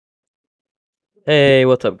Hey,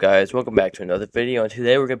 what's up guys? Welcome back to another video, and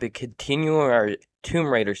today we're going to be continuing our Tomb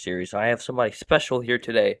Raider series. I have somebody special here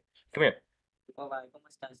today. Come here. Hola, ¿cómo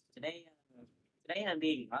estás? Today I'm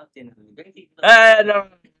being locked in a great big No.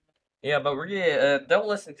 Yeah, but don't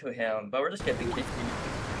listen to him, but we're just going to be continuing.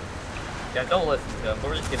 Yeah, don't listen to him, but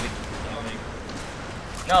we're just going to be continuing.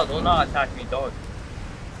 No, do not attack me, dog.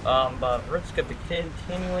 But we're just going to be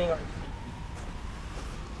continuing our...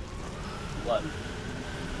 What?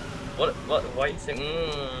 Why are you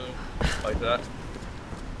saying, like that?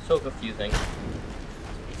 So confusing.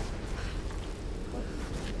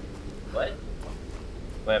 What?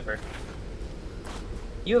 Whatever.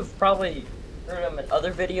 You've probably heard him in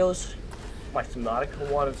other videos. My Subnautica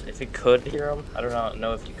ones, if you could hear him. I don't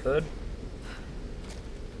know if you could.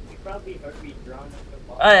 You probably heard me drawing up the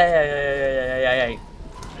ball. Hey.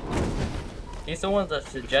 He's the one that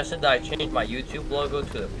suggested that I change my YouTube logo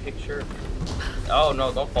to the picture. Oh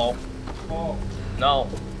no, don't fall. Oh. No.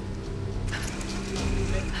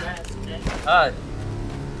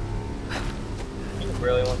 He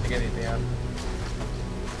really wants to get me banned.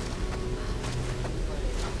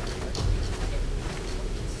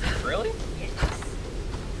 Really?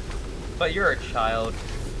 But you're a child.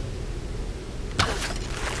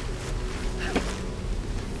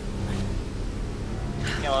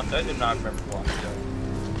 You know, I do not remember what I'm doing.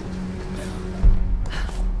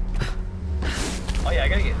 Oh yeah, I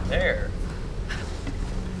gotta get there.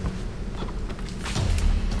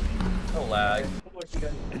 No lag.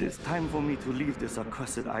 It is time for me to leave this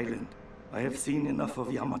accursed island. I have seen enough of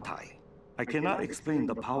Yamatai. I cannot explain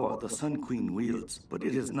the power the Sun Queen wields, but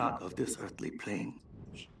it is not of this earthly plane.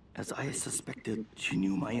 As I suspected, she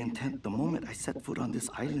knew my intent the moment I set foot on this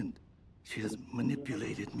island. She has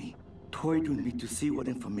manipulated me, toyed with me to see what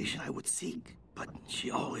information I would seek. But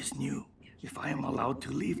she always knew. If I am allowed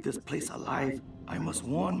to leave this place alive, I must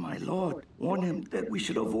warn my lord, warn him that we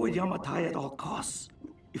should avoid Yamatai at all costs.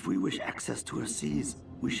 If we wish access to her seas,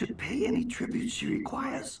 we should pay any tribute she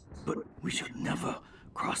requires, but we should never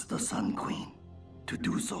cross the Sun Queen. To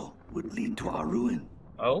do so would lead to our ruin.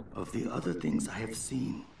 Oh? Of the other things I have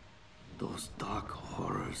seen, those dark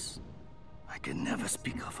horrors, I can never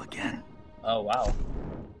speak of again. Oh wow.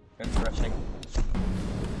 Interesting.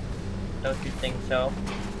 Don't you think so?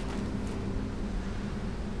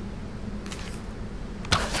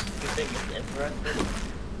 You think it's interesting?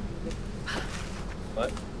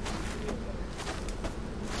 What?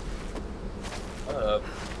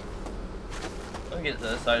 Let me get to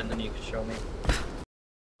this side and then you can show me.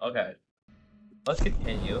 Okay. Let's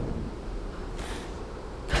continue.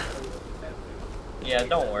 Yeah,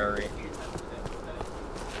 don't worry.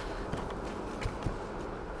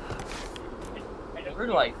 Where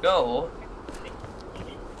do I go?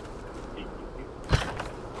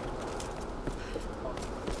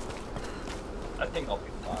 I think I'll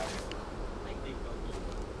be fine.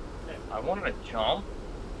 I wanted to jump,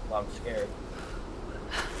 but I'm scared.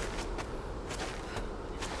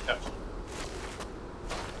 Can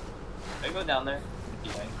I go down there?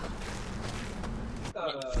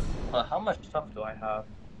 How much stuff do I have?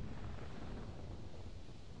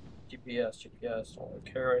 GPS. Don't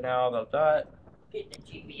care right now about that. Get the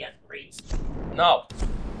GPS freeze. No.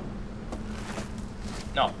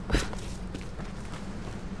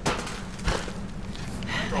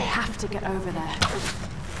 I have to get over there.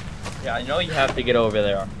 Yeah, I know you have to get over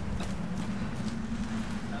there.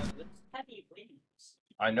 It's heavy winds.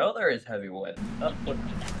 I know there is heavy wind. Look.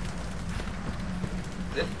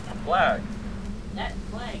 This flag. That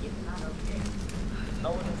flag is not okay.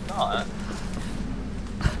 No, it's not.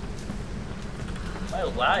 My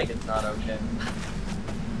lag is not okay.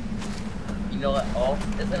 You know what? Oh,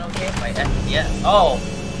 isn't okay? My FPS. Oh!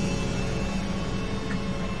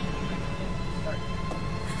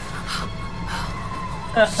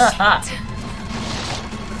 Shit.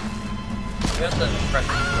 You have to press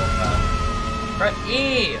E real fast. Press E!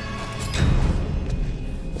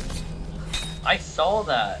 I saw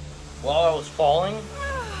that while I was falling.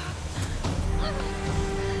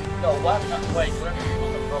 No, what? Wait, wherever you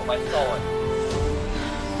pull the rope, I saw it.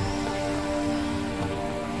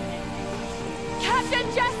 Captain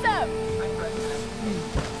Jessup!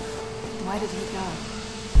 Why did he go?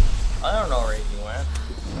 I don't know where he went.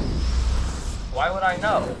 Why would I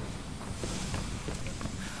know?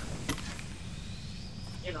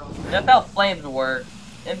 You know. That's how flames work.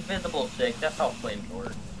 Invisible chick, that's how flames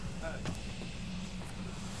work.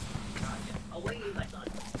 Away, my son.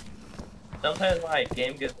 Sometimes my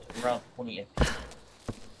game gets around 20 FPS.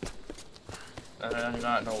 And I do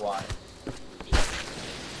not know why.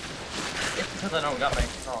 It's because I don't got my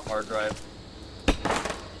external hard drive.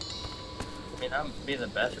 I mean, I'm be the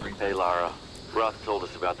best reason. Hey Lara, Roth told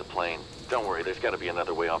us about the plane. Don't worry, there's gotta be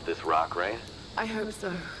another way off this rock, right? I hope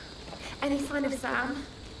so. Any sign of Sam?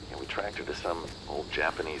 Yeah, we tracked her to some old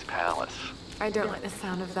Japanese palace. I don't like the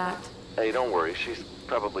sound of that. Hey, don't worry, she's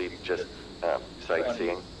probably just,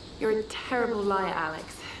 sightseeing. You're a terrible liar,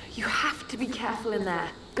 Alex. You have to be careful in there.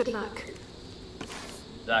 Good luck.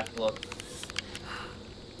 Zach, look.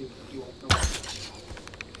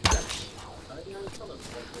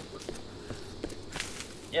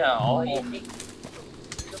 Yeah, I'll...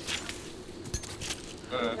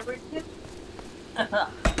 I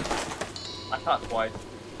thought twice.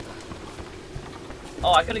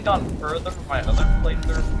 Oh, I could have gone further from my other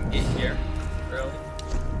playthrough to get here. Really?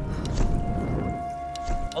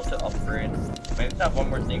 What's to upgrade? Maybe it's not one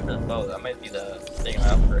more thing for the bow. That might be the thing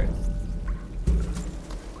I upgrade.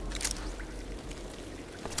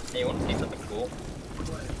 Hey, you want to see something cool?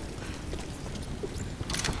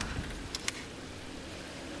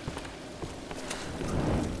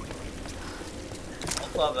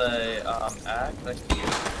 Also have a axe I can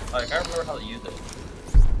use. I can't remember how to use it.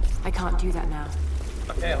 I can't do that now.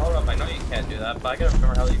 Okay, hold up. I know you can't do that, but I gotta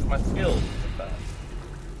remember how to use my skills. With that.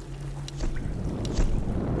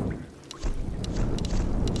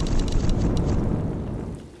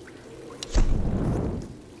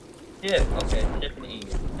 Yeah, okay, shift and E.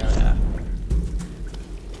 Yeah.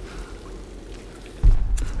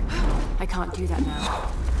 I can't do that now.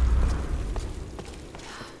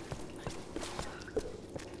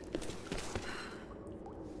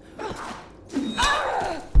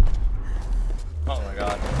 Oh my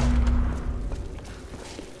god.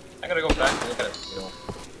 I gotta go back and look at a skill.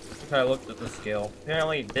 Okay, I looked at the skill.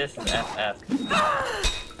 Apparently this is FF.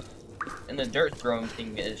 And the dirt throwing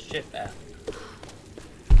thing is shift F.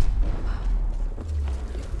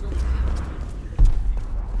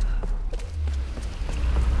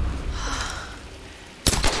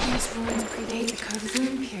 These ruins predate the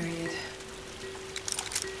Kog'Soon period.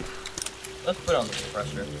 Let's put on the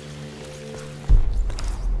suppressor.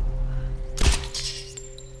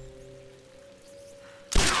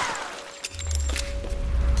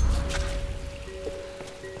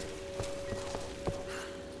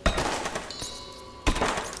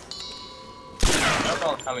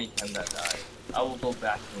 How many times that died. I will go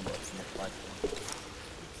back and look most likely.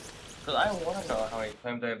 Because I want to know how many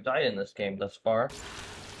times I've died in this game thus far.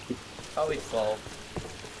 Probably 12.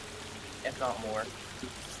 If not more.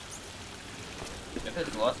 If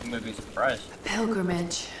it's less, I'm gonna be surprised. A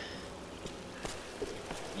pilgrimage.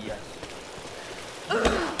 Yes.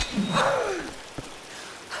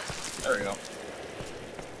 There we go.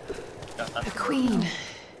 The Queen.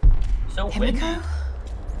 So windy. Himiko?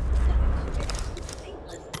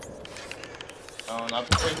 Oh, not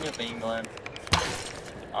the Queen of England.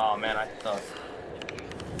 Oh man, I suck.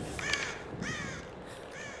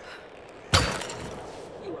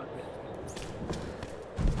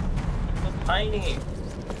 It's so tiny.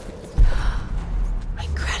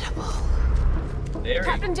 Incredible. Very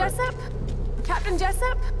Captain Jessup? Captain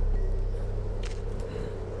Jessup?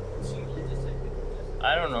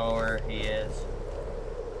 I don't know where he is.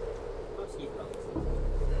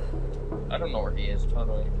 I don't know where he is,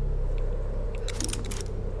 totally.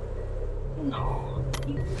 No.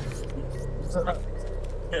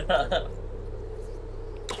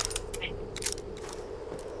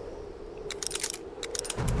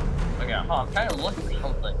 Okay, I'm trying to look for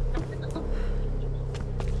something.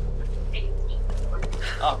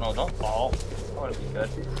 Oh no, don't fall. I want to be good.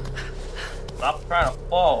 Stop trying to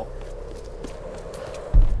fall.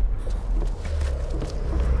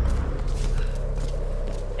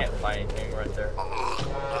 Can't find anything right there.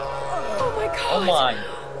 Oh my god! Oh my!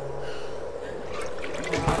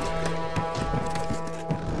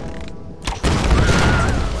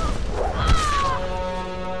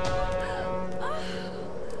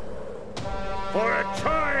 For a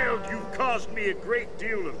child, you've caused me a great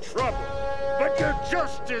deal of trouble. But you're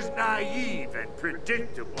just as naive and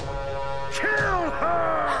predictable. Kill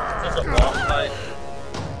her! This is a boss fight.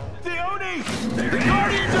 Theone! The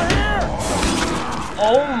Guardians are here!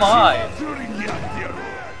 Oh my!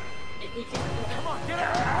 Come on, get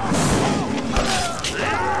out!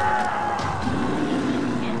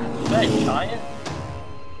 Is that a giant?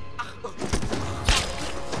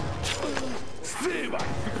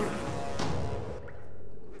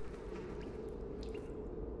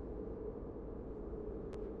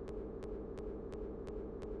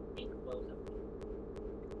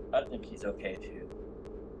 I think he's okay too.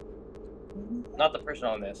 Not the person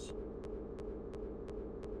on this.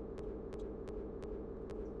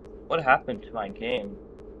 What happened to my game?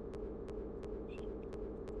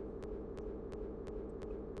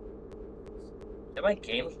 Did my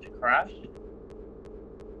game crash?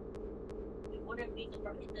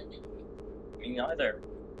 Me neither.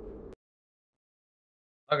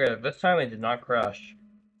 Okay, this time it did not crash.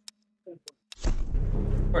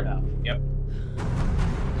 For now, yep.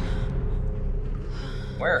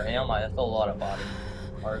 Where am I? That's a lot of body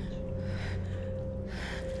parts.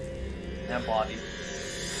 And body.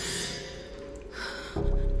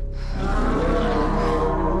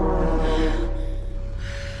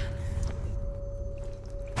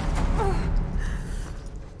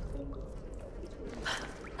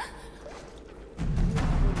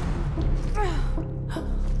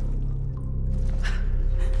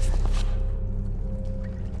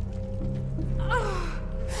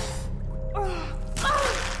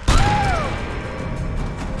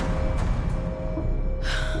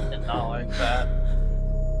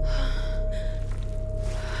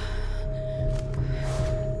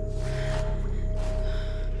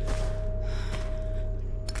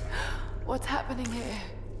 What's happening here?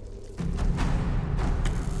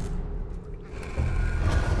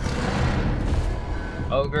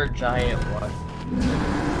 Ogre giant one.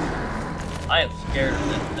 I am scared of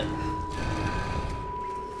this thing.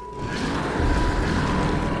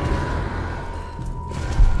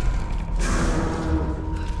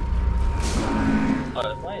 Oh,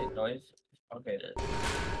 that's my noise. Okay, it is.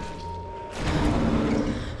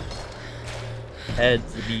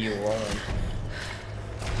 Heads be rolling.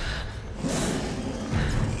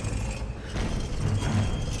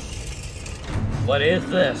 What is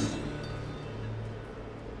this?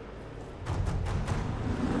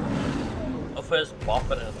 Hopefully it's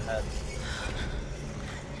bopping in his head.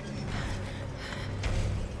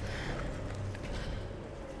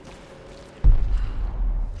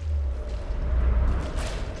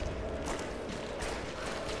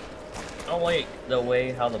 I don't like the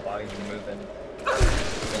way how the bodies are moving.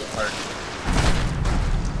 Really hard.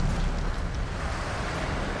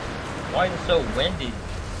 Why is it so windy?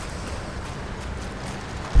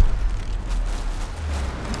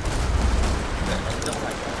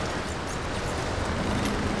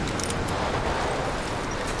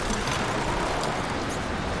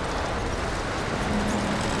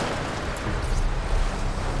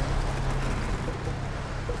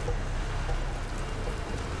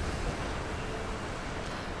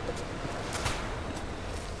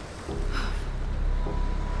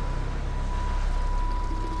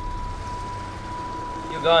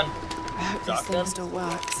 Gun. I hope this thing still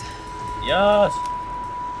works. Yes.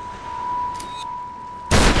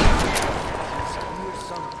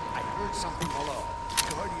 I heard something below.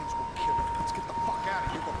 Guardians will kill it. Let's get the fuck out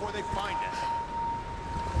of here before they find us.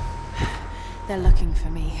 They're looking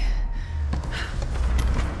for me.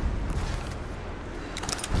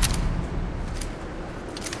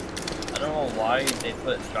 I don't know why they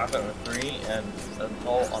put shotgun on 3 and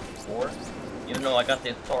assault on 4, even though I got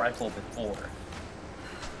the assault rifle before.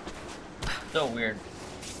 So weird.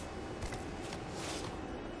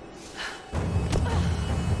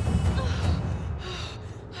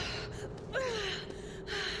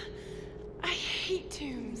 I hate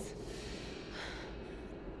tombs.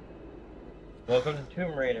 Welcome to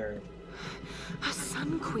Tomb Raider. A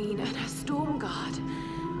Sun Queen and a Storm Guard.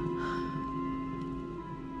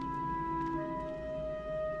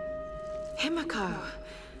 Himiko,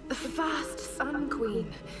 the first Sun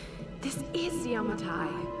Queen. This is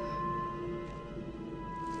Yamatai.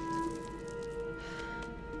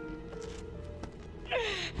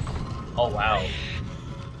 Oh wow.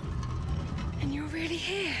 And you're really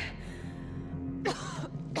here.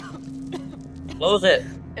 Close it.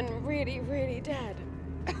 And really, really dead.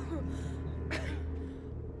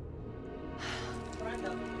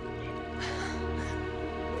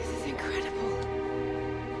 This is incredible.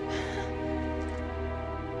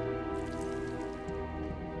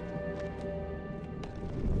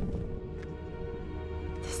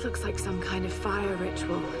 This looks like some kind of fire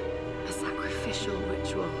ritual. A sacrificial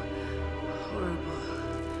ritual. Horrible.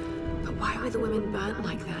 But why were the women burnt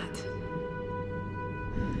like that?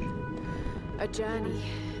 A journey,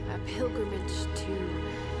 a pilgrimage to...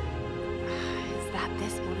 is that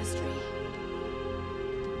this monastery?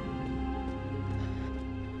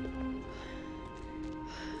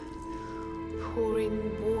 Pouring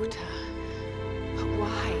water. But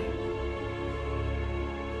why?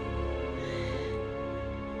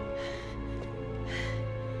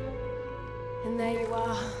 And there you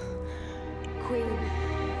are, Queen.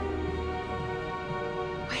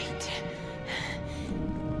 Wait.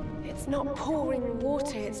 It's not pouring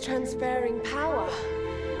water, it's transferring power.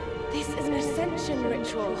 This is an ascension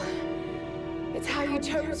ritual. It's how you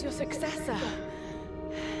chose your successor.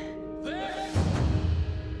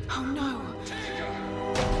 Oh no.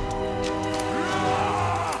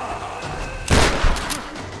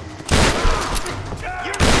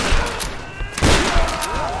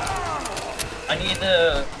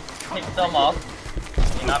 Take some off.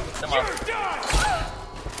 You not pick them up.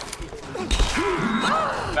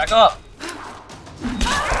 Back up.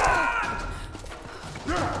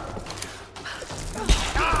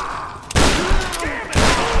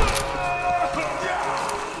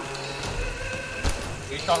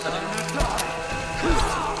 You talking to me?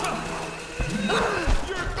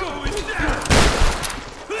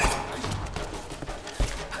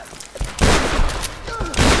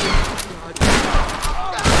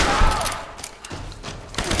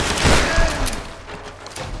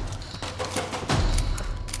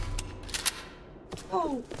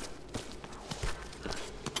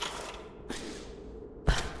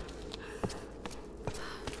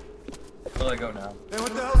 Where do I go now? Hey,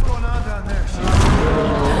 what the hell's going on down there?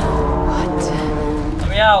 What? Let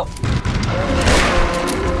me out!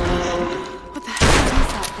 What the hell is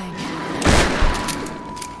that thing?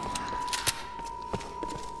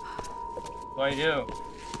 What do I do?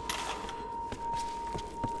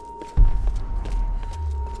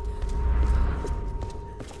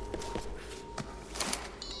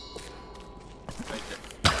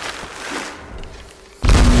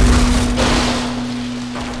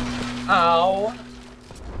 Ow!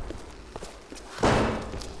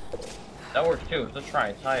 That works too. Let's try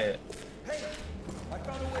and tie it. Hey! I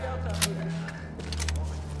found a way out that way.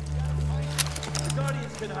 The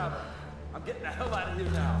Guardians can have her. I'm getting the hell out of here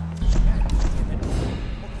now.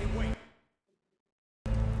 Okay, wait.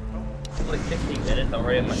 It's like 15 minutes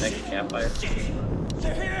already at my next campfire.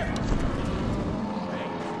 They're here!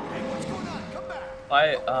 Hey, what's going on? Come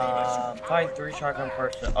back! Find 3 shotgun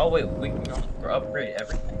parts. Oh wait, we can upgrade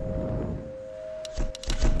everything.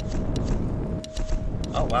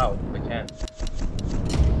 Oh wow, we can.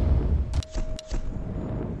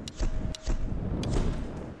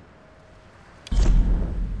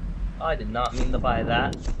 I did not mean to buy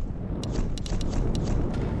that.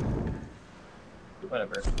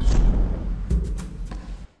 Whatever.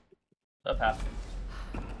 Stuff happens.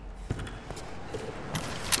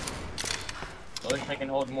 At least I can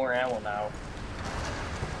hold more ammo now.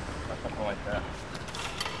 Or something like that.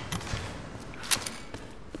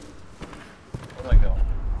 Where do I go?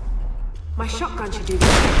 My shotgun should do this.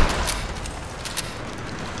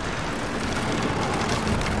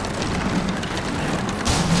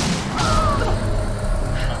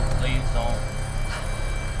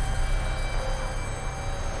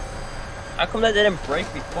 How come that didn't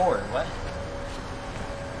break before? What?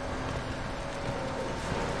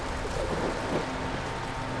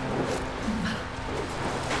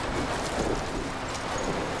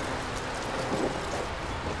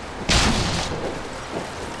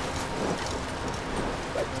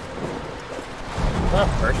 Is that a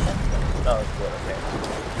person? No, it's good, okay.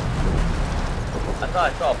 I thought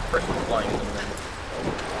I saw a person flying in the wind.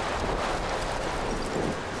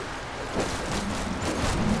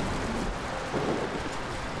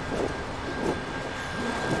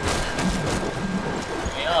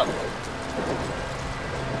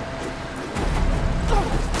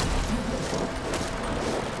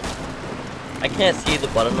 I can't see the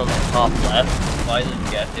button on the top left. Why did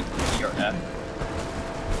you guess it was E or F?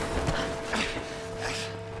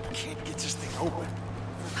 I can't get this thing open.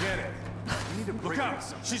 Forget it. We need to break out.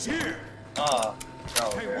 She's here. Oh,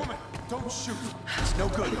 Hey, woman, don't shoot. It's no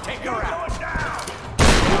good. Take her out.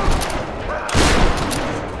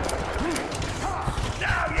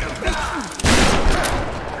 Now you die.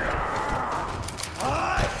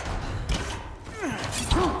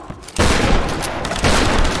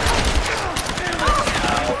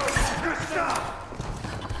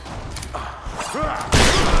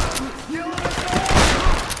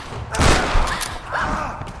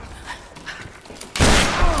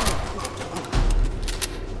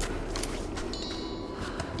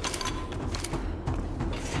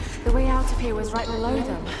 The way out of here was right below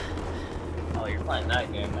them. Oh, you're playing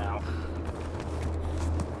that game now.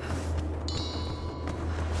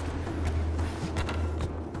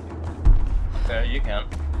 Okay, you can.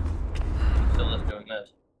 I'm still just doing this.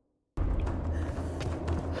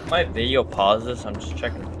 If my video pauses, I'm just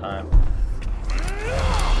checking the time.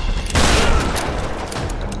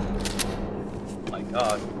 Oh my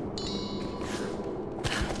god.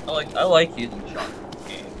 I like using shotgun.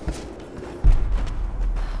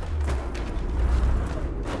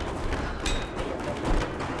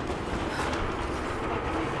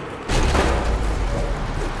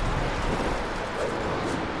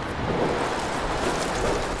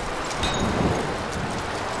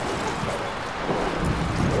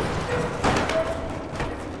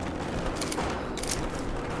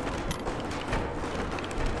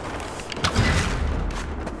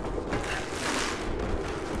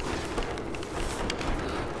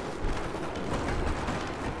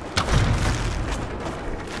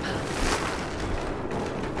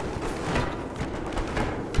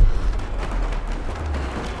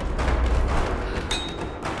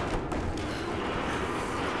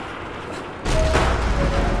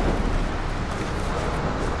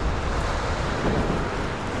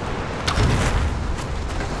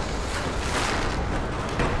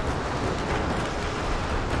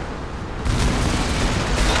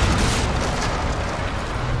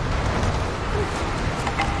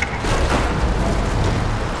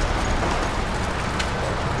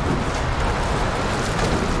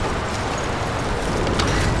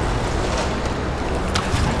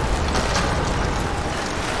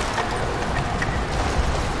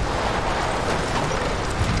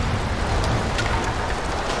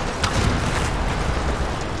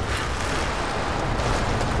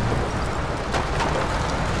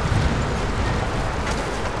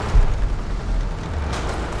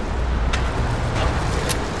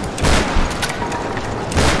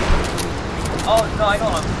 Oh, no, I know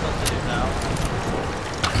what I'm supposed to do now.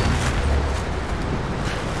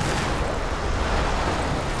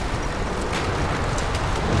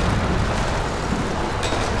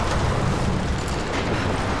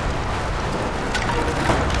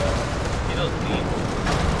 See those beams?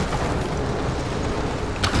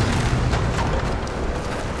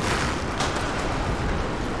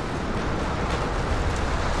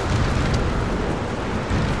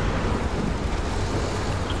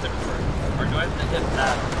 Or do I have to hit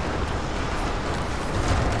that?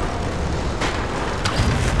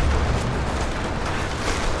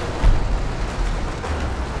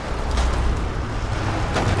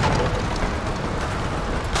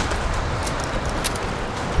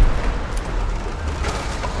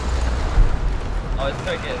 Oh, it's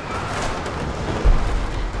gonna get.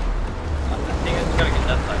 I think it's gonna get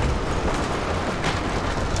that side.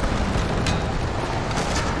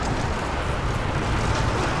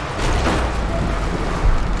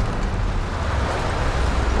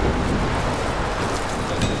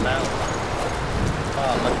 Now.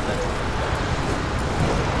 Oh, much better.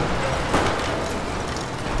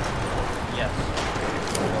 Yes.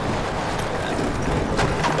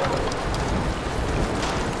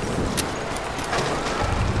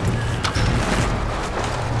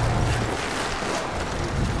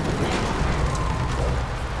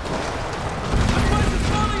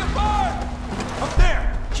 Up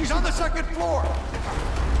there! She's on the second floor!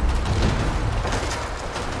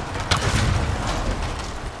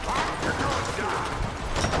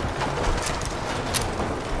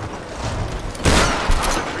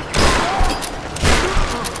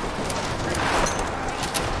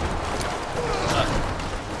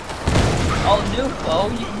 Oh, new foe?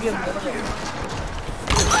 You can get more.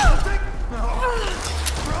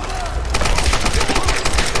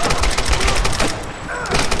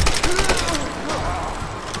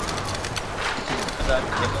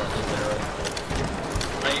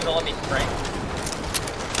 Now you calling me Frank?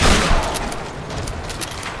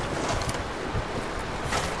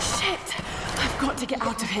 Shit! I've got to get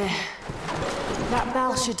out of here. That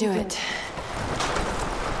bell should do it.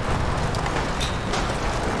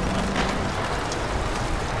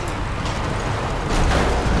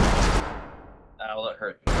 Ow, that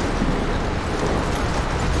hurt.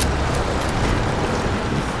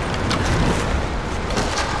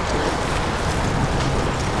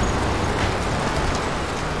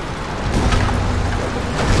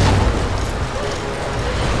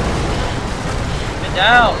 Get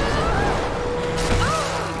down!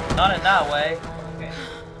 Not in that way. Okay.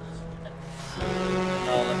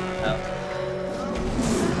 No, let me out.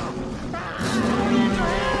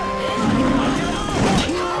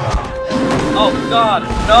 Oh God,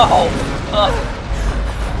 no!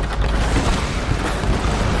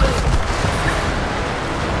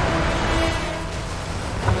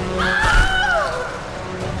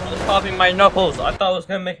 I was popping my knuckles. I thought it was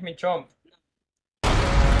gonna make me jump.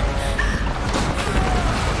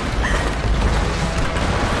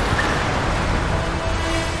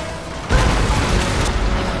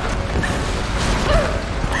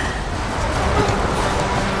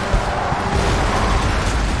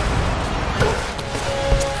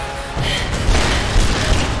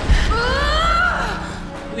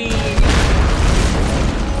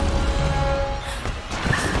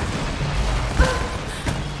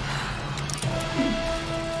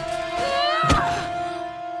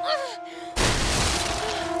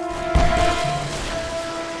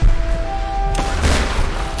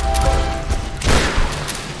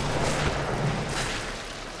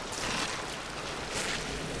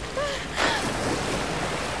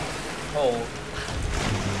 Oh.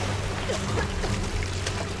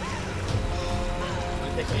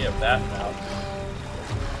 It takes me a bath now.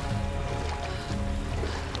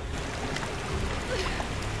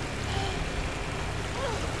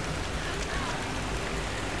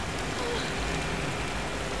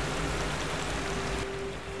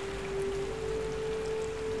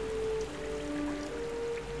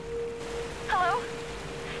 Hello?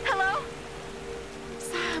 Hello?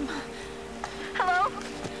 Sam! Hello?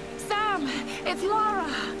 Sam! It's Laura!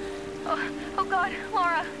 Oh God,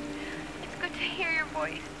 Laura. It's good to hear your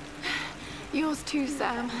voice. Yours too,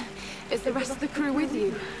 Sam. Is the rest of the crew with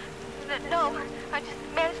you? No, I just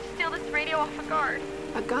managed to steal this radio off a guard.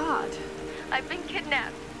 A guard? I've been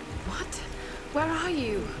kidnapped. What? Where are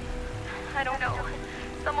you? I don't know.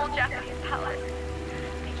 Some old Japanese palace.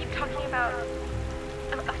 They keep talking about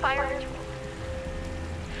a fire ritual.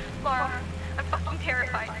 Laura, I'm fucking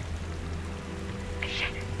terrified.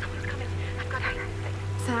 Shit, someone's coming. I've got to hide this thing.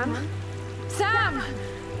 Sam? Sam!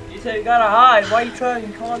 You said you gotta hide. Why are you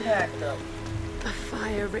trying to contact them? A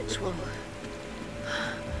fire ritual.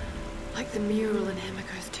 Like the mural in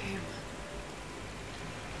Himiko's tomb.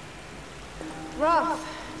 Roth,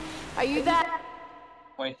 are you there?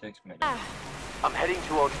 26 minutes. I'm heading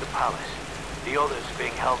towards the palace. The others are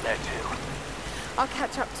being held there too. I'll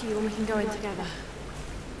catch up to you and we can go in together.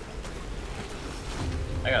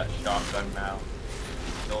 I got a shotgun now.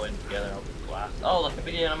 Go in together, open glass. Oh, look, the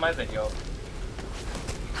beginning of my video.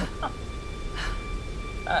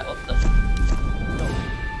 Alright, what the?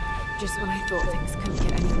 Just when I thought things couldn't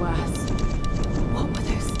get any worse. What were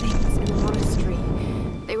those things in the monastery?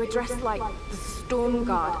 They were dressed like the Storm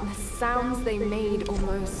Guard, and the sounds they made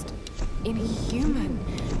almost inhuman.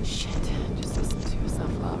 Shit, just listen to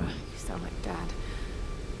yourself, Lara. You sound like Dad.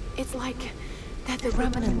 It's like they're the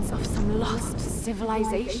remnants of some lost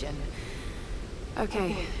civilization.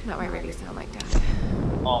 Okay, now I really sound like Dad.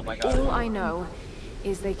 Oh my god. All I know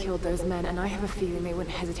is they killed those men, and I have a feeling they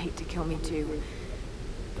wouldn't hesitate to kill me too.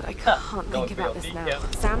 But I can't think about this now.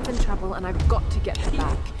 Sam's in trouble, and I've got to get her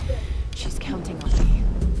back. She's counting on me.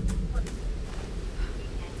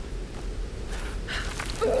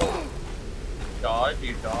 Dodge,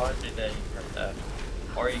 you dodge, and then you press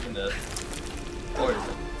F. Or you can just... Or is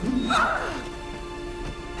it?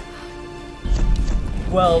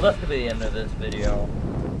 Well, that's gonna be the end of this video.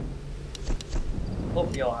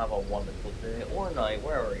 Hope y'all have a wonderful day or night,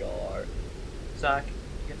 wherever y'all are. Zach,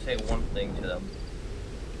 you can say one thing to them.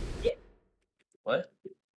 Yeah. What?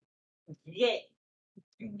 Yeah.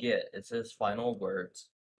 Get. It's his final words.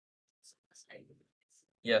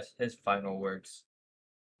 Yes, his final words.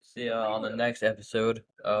 See ya on the next episode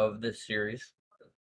of this series.